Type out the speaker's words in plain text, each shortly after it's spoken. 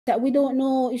that we don't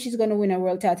know if she's going to win a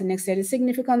world title next year. The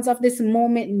significance of this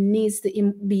moment needs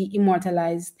to be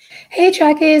immortalized. Hey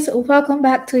trackies, welcome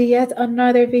back to yet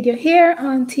another video here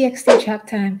on TXT Track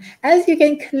Time. As you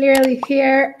can clearly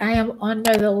hear, I am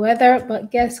under the weather,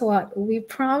 but guess what? We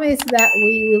promised that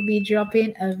we will be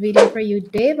dropping a video for you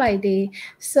day by day.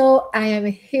 So I am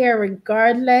here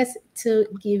regardless to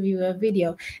give you a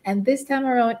video. And this time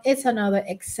around, it's another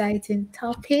exciting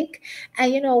topic.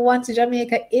 And once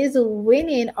Jamaica is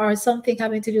winning or something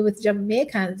having to do with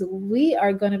Jamaicans, we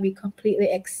are going to be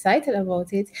completely excited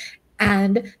about it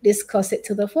and discuss it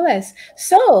to the fullest.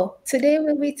 So today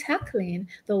we'll be tackling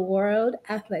the World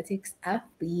Athletics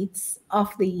Athletes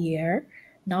of the Year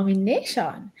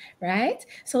nomination, right?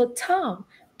 So Tom,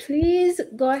 please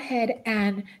go ahead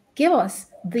and give us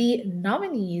the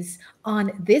nominees on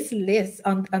this list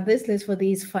on this list for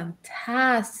these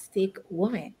fantastic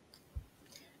women.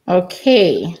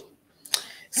 Okay,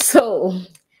 so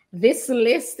this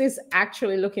list is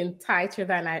actually looking tighter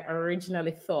than I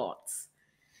originally thought.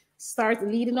 Start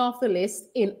leading off the list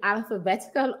in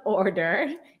alphabetical order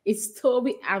is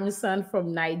Toby Amusan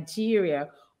from Nigeria,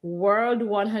 World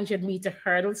 100-meter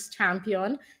hurdles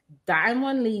champion,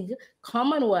 Diamond League,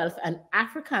 Commonwealth, and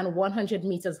African 100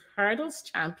 meters hurdles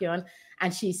champion,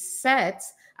 and she set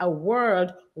a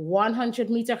world record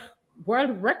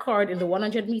in the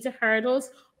 100-meter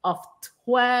hurdles of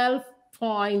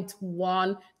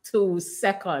 12.12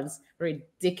 seconds.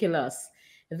 Ridiculous.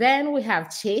 Then we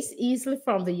have Chase Easley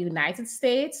from the United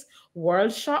States,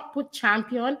 world shot put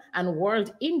champion and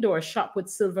world indoor shot put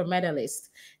silver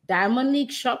medalist. Diamond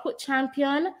League shot put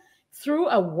champion through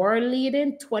a world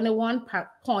leading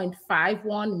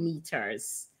 21.51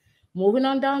 meters. Moving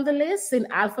on down the list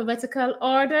in alphabetical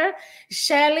order,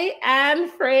 Shelly Ann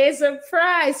Fraser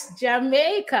Price,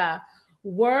 Jamaica,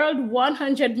 world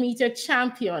 100-meter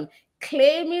champion,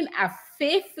 claiming a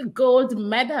 5th gold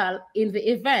medal in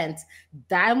the event,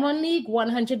 Diamond League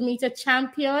 100-meter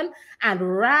champion, and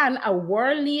ran a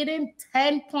world-leading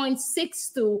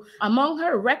 10.62 among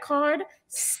her record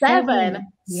 7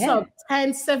 sub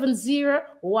 10.70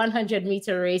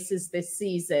 100-meter races this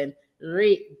season.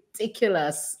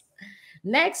 Ridiculous.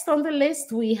 Next on the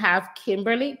list, we have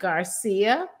Kimberly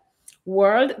Garcia,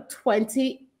 world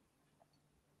 20K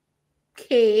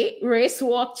race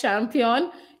walk champion,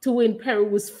 to win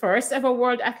Peru's first ever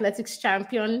World Athletics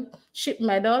Championship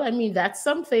medal. I mean, that's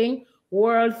something.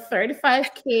 World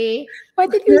 35K. What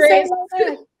did you say about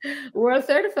that? World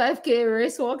 35K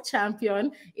race walk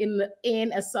champion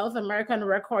in a South American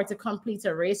record to complete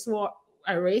a race walk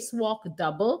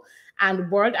double, and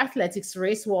World Athletics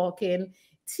race walking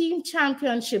team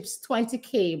championships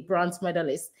 20K bronze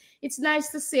medalist. It's nice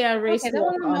to see a race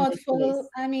walk on this list.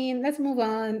 I mean, let's move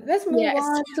on. Let's move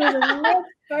on to the next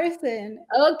person.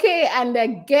 Okay, and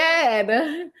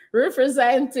again,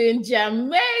 representing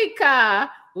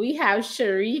Jamaica, we have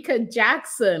Sharika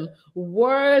Jackson,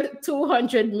 world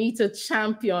 200-meter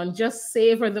champion. Just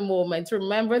savor the moment.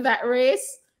 Remember that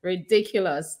race?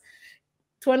 Ridiculous.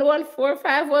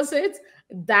 21.45 was it?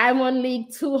 Diamond League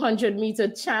 200-meter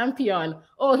champion.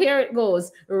 Oh, here it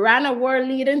goes. Ran a world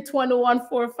leading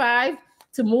 21.45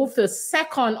 to move to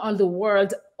second on the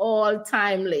world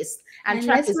all-time list. And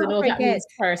trackies, that means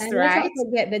first, right? Let's not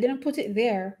forget, they didn't put it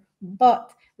there,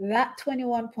 but that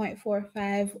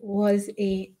 21.45 was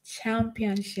a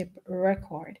championship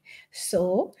record.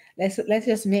 So let's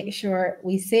just make sure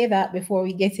we say that before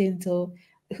we get into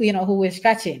who we're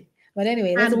scratching. But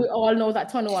anyway, and we all know that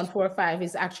 21.45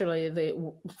 is actually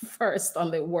the first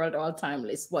on the world all-time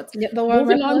list. But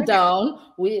moving on down,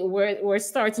 we're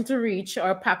starting to reach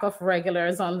our pack of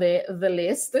regulars on the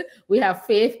list. We have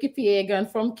Faith Kipyegon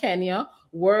from Kenya,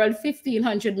 world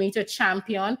 1500-meter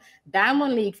champion,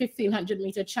 Diamond League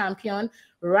 1500-meter champion,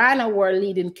 ran a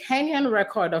world-leading Kenyan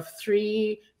record of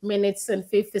 3 minutes and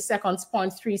 50 seconds,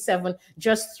 0.37,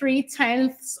 just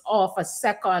 3/10 of a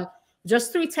second.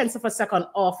 Just 3/10 of a second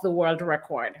off the world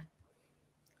record.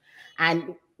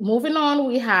 And moving on,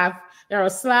 we have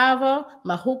Yaroslava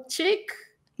Mahukchik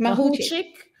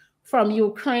from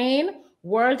Ukraine,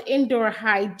 world indoor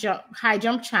high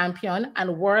jump champion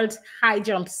and world high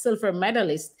jump silver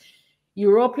medalist,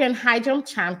 European high jump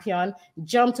champion,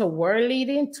 jumped a world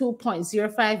leading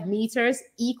 2.05 meters,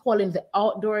 equaling the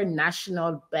outdoor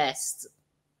national best.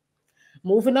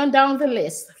 Moving on down the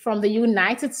list, from the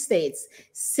United States,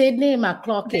 Sydney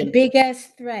McLaughlin. The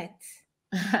biggest threat.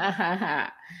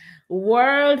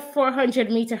 World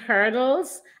 400-meter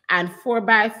hurdles and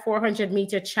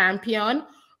 4x400-meter champion,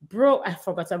 broke. I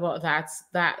forgot about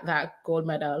that gold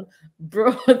medal.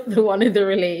 Broke the one in the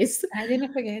relays. I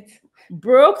didn't forget.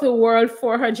 Broke the world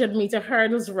 400-meter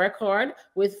hurdles record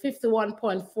with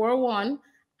 51.41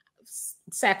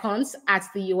 seconds at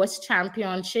the US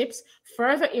Championships,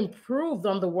 further improved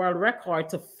on the world record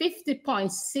to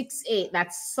 50.68.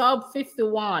 That's sub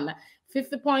 51,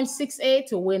 50.68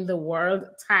 to win the world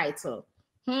title.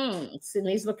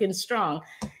 Sydney's looking strong.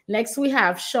 Next, we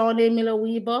have Shawnee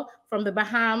Miller-Weber from the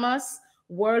Bahamas,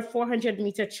 world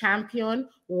 400-meter champion,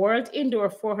 world indoor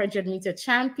 400-meter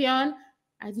champion.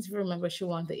 I didn't remember she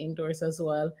won the indoors as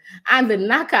well. And the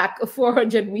NACAC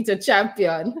 400-meter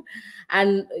champion.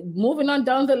 And moving on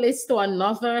down the list to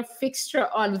another fixture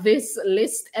on this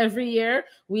list every year,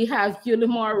 we have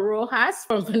Yulimar Rojas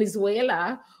from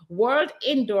Venezuela, world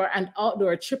indoor and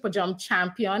outdoor triple jump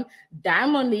champion,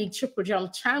 Diamond League triple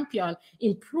jump champion,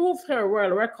 improved her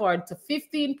world record to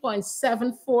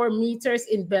 15.74 meters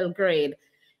in Belgrade.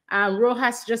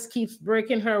 Rojas just keeps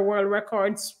breaking her world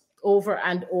records over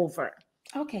and over.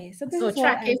 Okay, so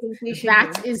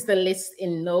that is the list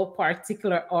in no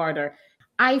particular order.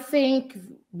 I think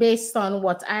based on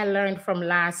what I learned from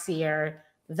last year,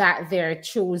 that they're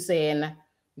choosing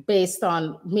based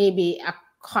on maybe a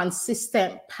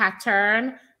consistent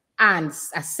pattern and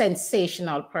a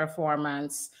sensational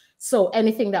performance. So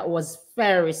anything that was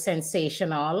very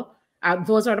sensational,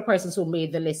 those are the persons who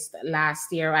made the list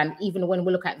last year. And even when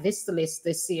we look at this list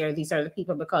this year, these are the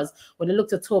people, because when you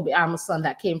looked at Toby Amerson,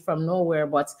 that came from nowhere,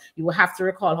 but you will have to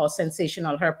recall how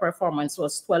sensational her performance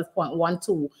was.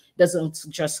 12.12 doesn't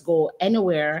just go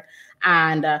anywhere.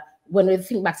 And when we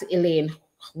think back to Elaine,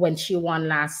 when she won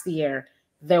last year,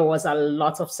 there was a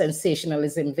lot of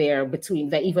sensationalism there between,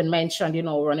 they even mentioned, you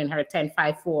know, running her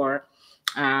 10.54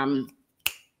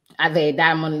 at the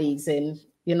Diamond Leagues in,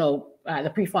 you know,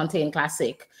 the Prefontaine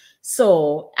Classic.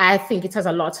 So I think it has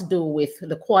a lot to do with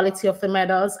the quality of the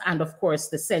medals and, of course,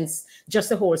 just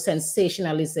the whole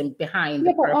sensationalism behind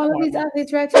the performance. All of these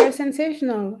athletes right here are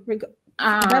sensational.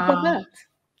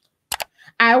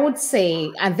 I would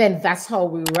say, and then that's how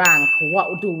we rank.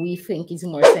 What do we think is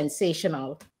more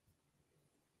sensational?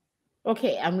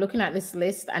 Okay, I'm looking at this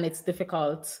list and it's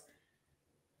difficult.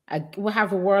 We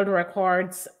have the world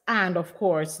records and, of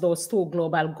course, those 2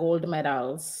 global gold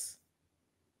medals.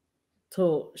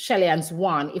 To Shelly Ann's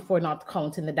 1, if we're not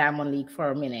counting the Diamond League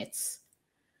for a minute.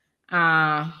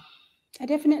 I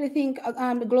definitely think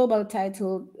the global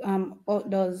title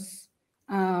outdoes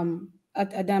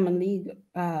a Diamond League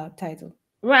title.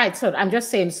 Right. So I'm just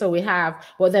saying. So we have.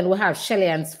 Well, then we have Shelly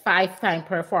Ann's 5-time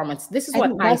performance. This is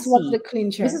what I see. What's the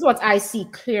clincher. This is what I see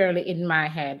clearly in my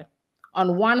head.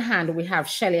 On one hand, we have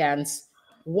Shelly Ann's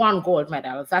 1 gold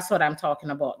medal. That's what I'm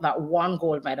talking about. That 1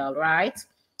 gold medal, right?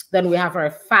 Then we have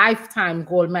her 5-time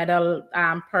gold medal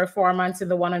performance in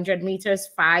the 100 meters,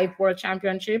 5 world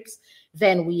championships.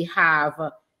 Then we have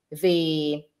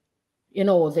the 10, you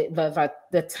know,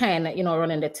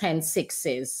 running the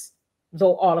 10.6s,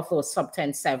 though all of those sub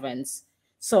 10.7s.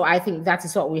 So I think that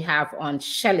is what we have on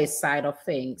Shelly's side of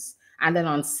things. And then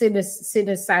on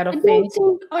Sydney's side of things.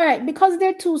 All right, because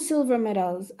they're 2 silver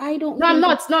medals, I don't. No, I'm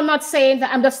not saying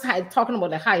that. I'm just talking about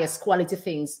the highest quality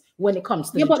things when it comes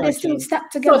to the but judging. they still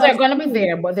stack together. So they're going to be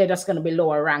there, but they're just going to be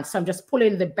lower ranked. So I'm just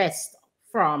pulling the best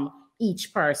from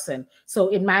each person. So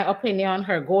in my opinion,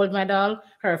 her gold medal,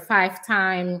 her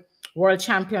 5-time world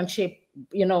championship,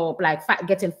 you know, like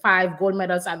getting 5 gold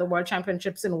medals at the world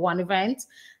championships in one event,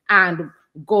 and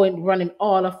running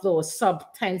all of those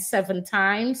sub 10.7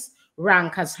 times,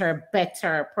 rank as her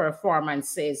better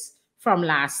performances from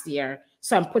last year.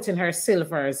 So I'm putting her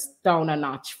silvers down a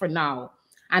notch for now.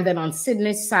 And then on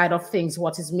Sydney's side of things,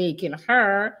 what is making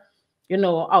her, you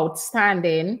know,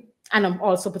 outstanding, and I'm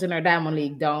also putting her Diamond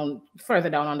League down, further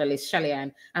down on the list, Shelly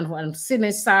Ann. And on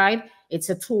Sydney's side, it's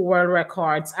a 2 world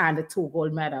records and the 2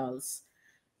 gold medals.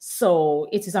 So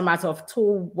it is a matter of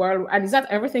 2 world, and is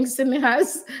that everything Sydney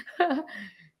has?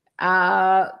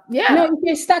 Yeah. No, if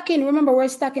you're stacking, remember we're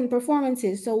stacking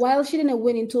performances. So while she didn't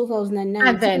win in 2009,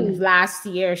 and then last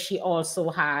year she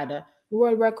also had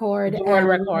world record, world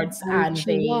records, and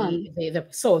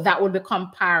so that would be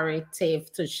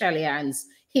comparative to Shelly Ann's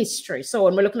history. So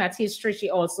when we're looking at history,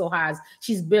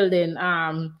 she's building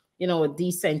you know, a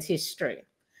decent history.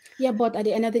 Yeah, but at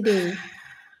the end of the day,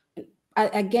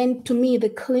 again, to me, the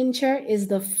clincher is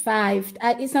the 5.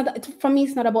 It's not, for me,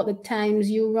 it's not about the times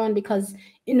you run, because,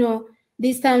 you know,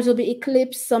 these times will be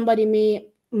eclipsed. Somebody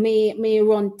may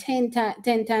run 10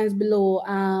 times below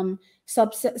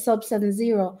sub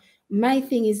 7.0. My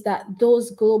thing is that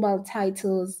those global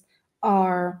titles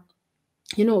are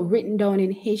written down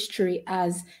in history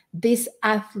as this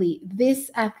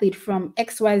athlete from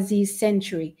XYZ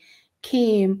century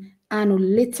came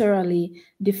and literally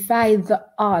defied the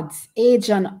odds, age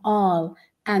and all,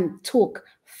 and took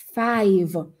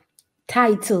 5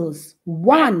 titles,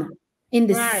 one in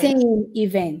the same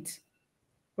event.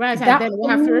 Right, and then we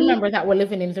have to remember that we're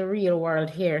living in the real world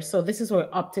here. So this is where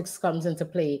optics comes into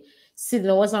play.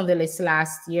 Sydney was on the list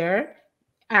last year,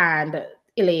 and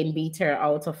Elaine beat her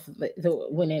out of the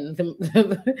winning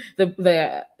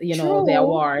the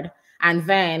award, and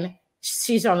then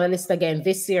she's on the list again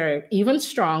this year, even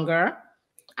stronger,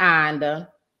 and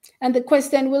the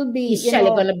question will be, is Shelly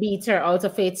gonna beat her out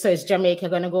of it? So is Jamaica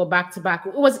gonna go back to back?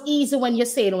 It was easy when you're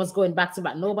saying it was going back to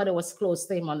back. Nobody was close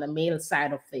to him on the male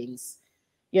side of things,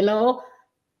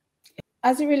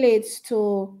 as it relates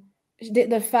to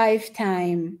the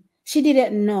 5-time, she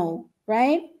didn't know,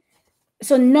 right?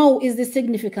 So no is the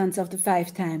significance of the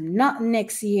 5-time, not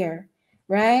next year,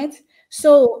 right?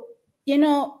 So,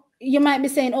 you might be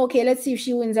saying, okay, let's see if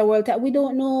she wins a world title. We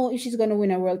don't know if she's going to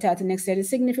win a world title next year. The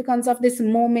significance of this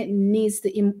moment needs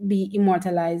to be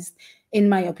immortalized, in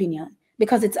my opinion,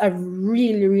 because it's a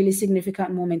really, really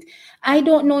significant moment. I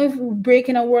don't know if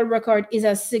breaking a world record is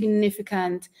as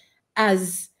significant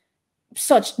as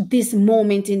such this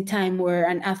moment in time where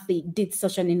an athlete did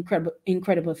such an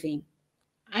incredible thing.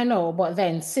 I know, but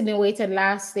then Sydney waited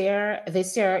last year.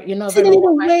 This year, Sydney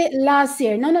didn't wait last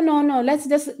year. No. Let's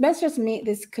just make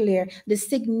this clear. The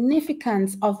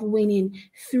significance of winning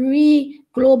 3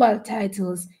 global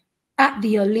titles at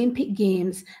the Olympic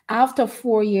Games after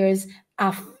 4 years,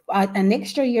 an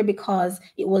extra year because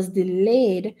it was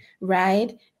delayed,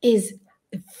 right, is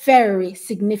very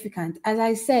significant. As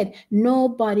I said,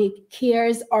 nobody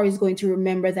cares or is going to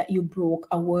remember that you broke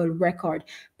a world record.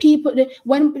 People,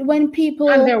 when people,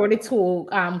 and there were the 2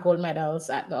 gold medals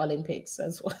at the Olympics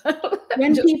as well.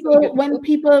 when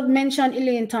people mention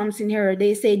Elaine Thompson here,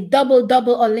 they say double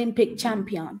Olympic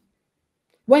champion.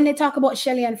 When they talk about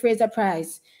Shelly and Fraser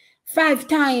Price,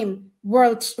 5-time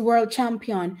world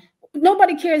champion.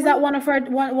 Nobody cares that one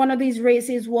of these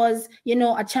races was,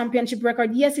 a championship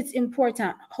record. Yes, it's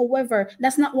important. However,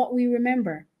 that's not what we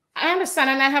remember. I understand,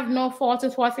 and I have no fault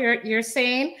with what you're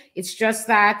saying. It's just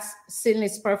that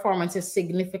Sydney's performance is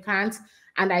significant,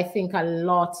 and I think a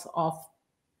lot of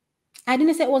I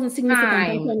didn't say it wasn't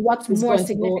significant. What's more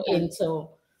significant?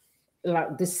 Go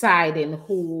into deciding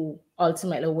who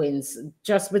ultimately wins,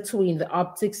 just between the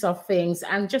optics of things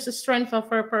and just the strength of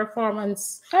her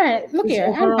performance. All right, look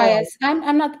here. I'm biased.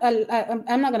 I'm not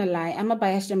gonna lie. I'm a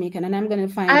biased Jamaican, and I'm gonna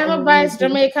find. I'm a biased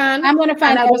Jamaican. I'm gonna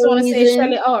find. And I just want to say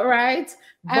Shelly outright.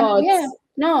 But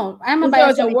no, I'm a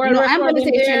biased Jamaican. No, I'm gonna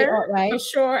say Shelly outright. For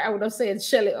sure, I would have said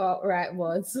Shelly outright,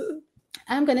 but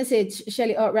I'm gonna say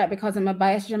Shelly outright because I'm a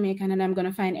biased Jamaican, and I'm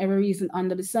gonna find every reason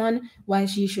under the sun why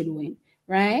she should win,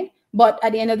 right? But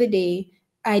at the end of the day,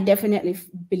 I definitely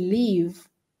believe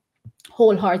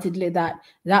wholeheartedly that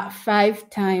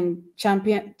 5-time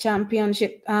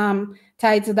championship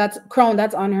title, that's crown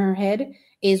that's on her head,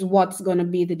 is what's going to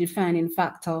be the defining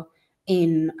factor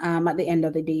in at the end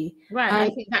of the day. Right. I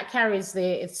think that carries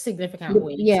the significant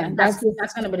weight. Yeah, that's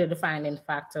going to be the defining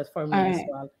factor for me as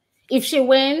well. If she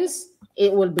wins,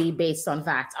 it will be based on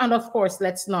that. And of course,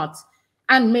 let's not,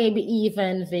 and maybe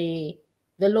even the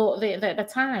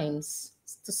times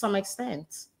to some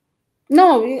extent.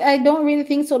 No, I don't really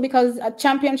think so, because a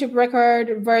championship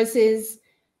record versus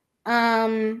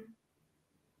world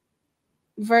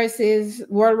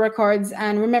records,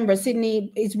 and remember,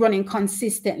 Sydney is running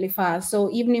consistently fast.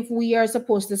 So even if we are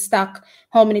supposed to stack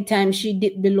how many times she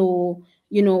dipped below,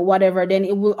 whatever, then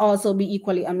it will also be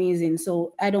equally amazing.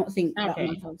 So I don't think that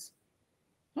matters.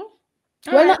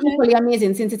 Well, not equally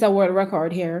amazing, since it's a world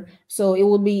record here, so it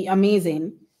will be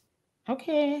amazing.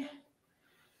 Okay.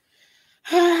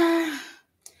 All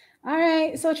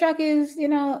right, so track is,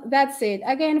 that's it.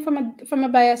 Again, from a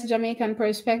biased Jamaican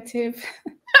perspective,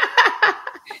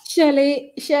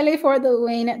 Shelly for the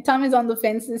win. Tom is on the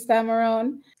fence this time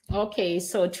around. Okay,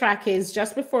 so track is,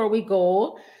 just before we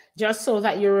go, just so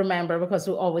that you remember, because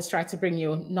we always try to bring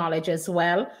you knowledge as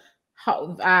well.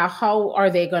 How are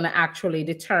they going to actually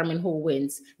determine who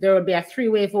wins? There will be a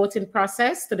 3-way voting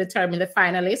process to determine the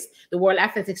finalists. The World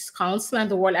Athletics Council and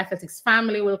the World Athletics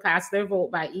family will cast their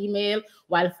vote by email,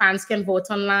 while fans can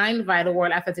vote online via the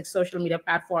World Athletics social media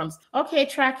platforms. Okay,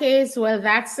 trackies, well,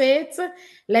 that's it.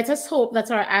 Let us hope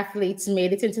that our athletes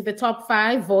made it into the top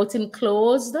 5. Voting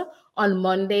closed on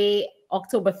Monday,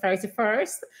 October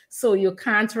 31st. So you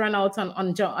can't run out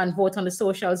and vote on the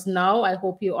socials now. I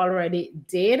hope you already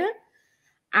did.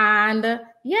 And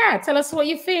tell us what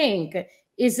you think.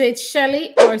 Is it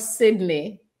Shelly or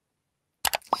Sydney?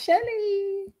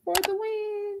 Shelly for the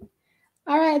win.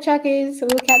 All right, Chuckies.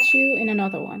 We'll catch you in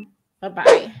another one.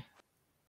 Bye-bye.